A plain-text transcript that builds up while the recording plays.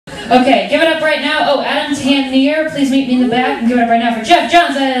Okay, give it up right now. Oh, Adam's hand near. Please meet me in the back and give it up right now for Jeff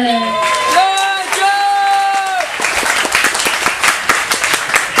Johnson.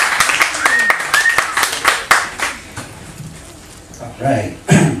 Right.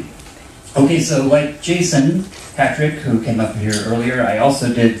 Okay, so like Jason Patrick, who came up here earlier, I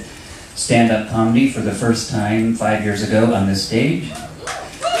also did stand-up comedy for the first time 5 years ago on this stage.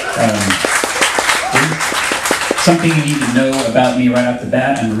 Something you need to know about me right off the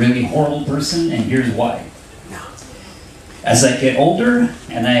bat, I'm a really horrible person, and here's why. As I get older,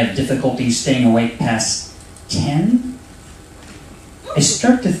 and I have difficulty staying awake past 10, I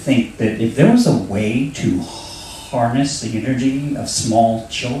start to think that if there was a way to harness the energy of small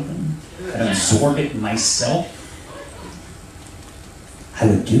children and absorb it myself, I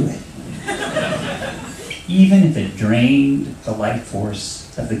would do it. Even if it drained the life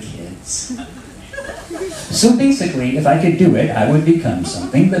force of the kids. So basically, if I could do it, I would become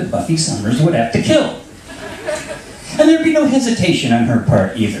something that Buffy Summers would have to kill. And there'd be no hesitation on her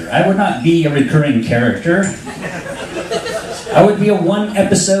part either. I would not be a recurring character. I would be a one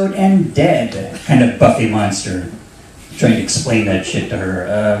episode and dead kind of Buffy monster. Trying to explain that shit to her.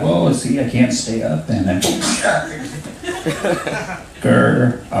 Well, see, I can't stay up, and I'm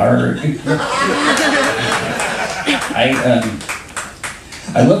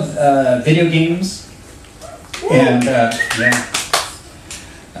I love video games, and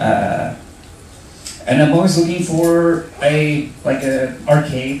and I'm always looking for a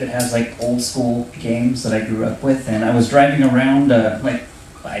arcade that has like old school games that I grew up with. And I was driving around like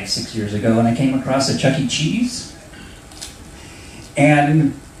 5-6 years ago, and I came across a Chuck E. Cheese.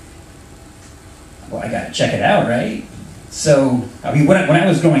 And, well, I gotta check it out, right? So, I mean, when I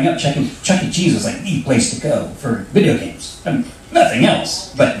was growing up, Chuck E. Cheese was like the place to go for video games. I mean, nothing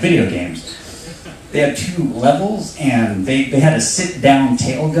else but video games. They had 2 levels, and they had a sit-down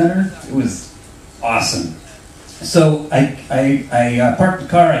tail gunner. It was awesome. So I parked the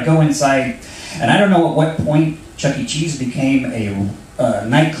car, I go inside, and I don't know at what point Chuck E. Cheese became a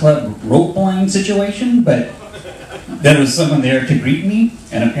nightclub rope-line situation, but there was someone there to greet me,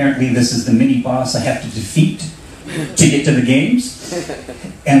 and apparently this is the mini-boss I have to defeat to get to the games.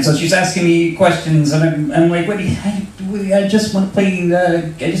 And so she's asking me questions, and I'm like, I just want to play,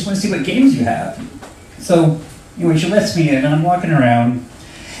 I just want to see what games you have. So, anyway, she lets me in, and I'm walking around,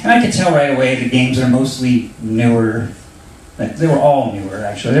 and I could tell right away the games are mostly newer. Like, they were all newer,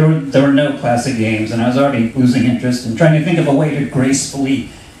 actually. There were no classic games, and I was already losing interest and trying to think of a way to gracefully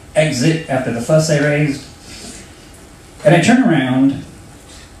exit after the fuss I raised. And I turn around,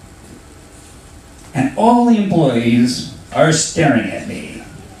 and all the employees are staring at me.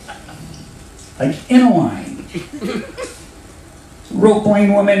 Like, in a line. Rope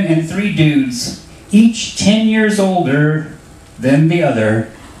line woman and 3 dudes, each 10 years older than the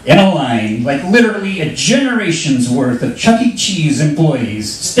other, in a line, like literally a generation's worth of Chuck E. Cheese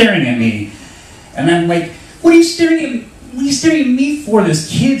employees staring at me. And I'm like, what are you staring at me? What are you staring at me for? This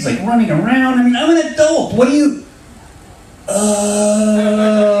kid's like running around. I mean, I'm an adult. What are you...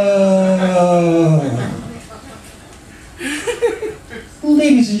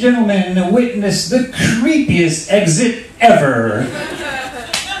 Ladies and gentlemen, witness the creepiest exit ever.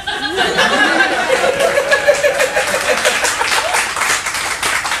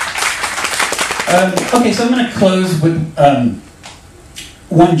 Okay, so I'm going to close with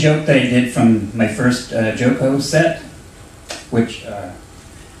one joke that I did from my first JoCo set, which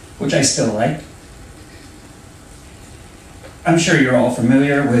I still like. I'm sure you're all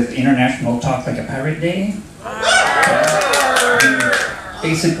familiar with International Talk Like a Pirate Day.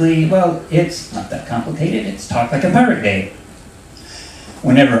 Basically, well, it's not that complicated. It's Talk Like a Pirate Day.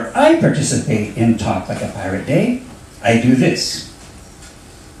 Whenever I participate in Talk Like a Pirate Day, I do this.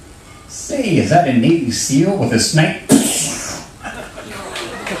 Say, is that a Navy SEAL with a snipe?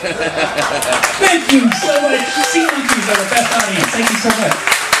 Thank you so much. Sea monkeys are the best audience. Thank you so much.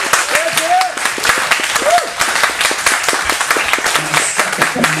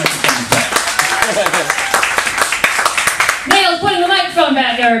 Nail's putting the microphone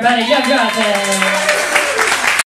back, everybody. Jeff Johnson.